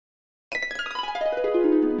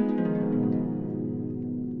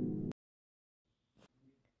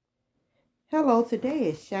Hello, today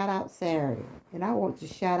is Shout Out Saturday, and I want to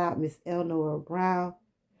shout out Miss Elnora Brown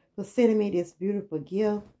for sending me this beautiful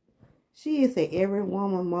gift. She is a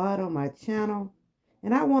Everywoman mod on my channel,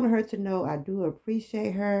 and I wanted her to know I do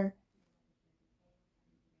appreciate her.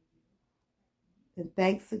 And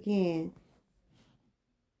thanks again.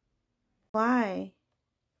 Why?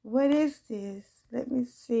 What is this? Let me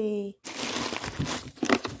see.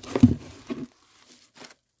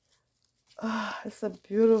 Oh, it's a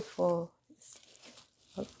beautiful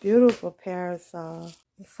parasol.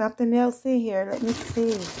 There's something else in here. Let me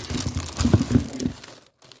see.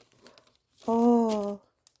 Oh,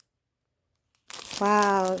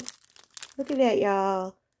 wow. Look at that,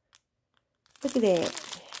 y'all. Look at that.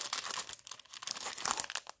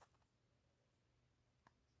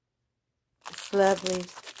 It's lovely.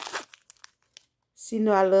 She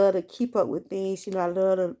know I love to keep up with things. She know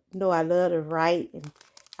I love to write. And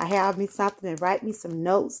I have me something and write me some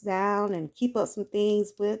notes down and keep up some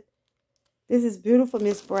things with. This is beautiful,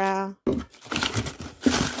 Miss Brown. It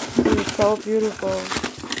is so beautiful.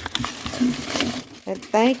 And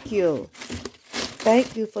thank you.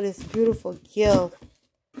 Thank you for this beautiful gift.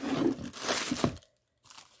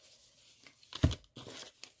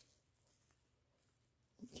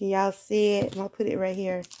 Can y'all see it? I'm going to put it right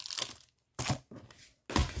here.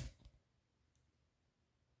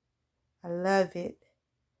 I love it.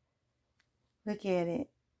 Look at it.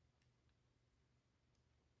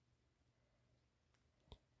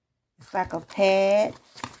 It's like a pad.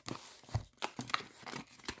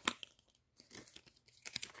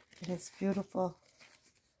 And it's beautiful.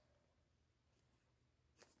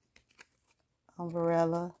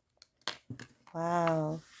 Umbrella.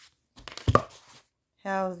 Wow.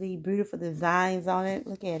 How's the beautiful designs on it?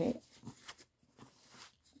 Look at it.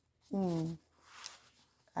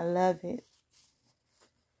 I love it.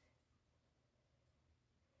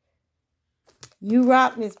 You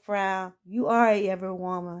rock, Miss Brown. You are a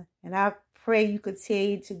Everywoman. And I pray you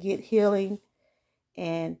continue to get healing.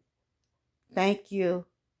 And thank you.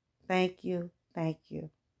 Thank you. Thank you.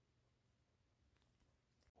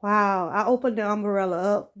 Wow. I opened the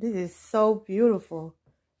umbrella up. This is so beautiful.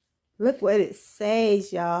 Look what it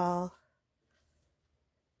says, y'all.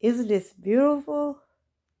 Isn't this beautiful?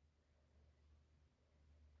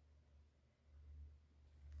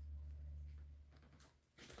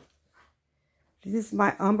 This is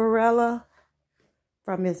my umbrella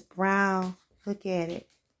from Miss Brown. Look at it.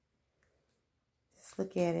 Just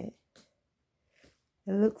look at it.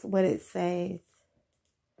 And look what it says.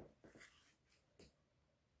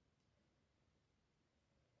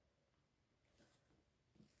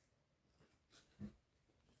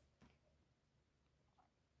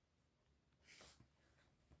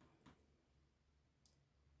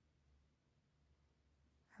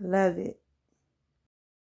 I love it.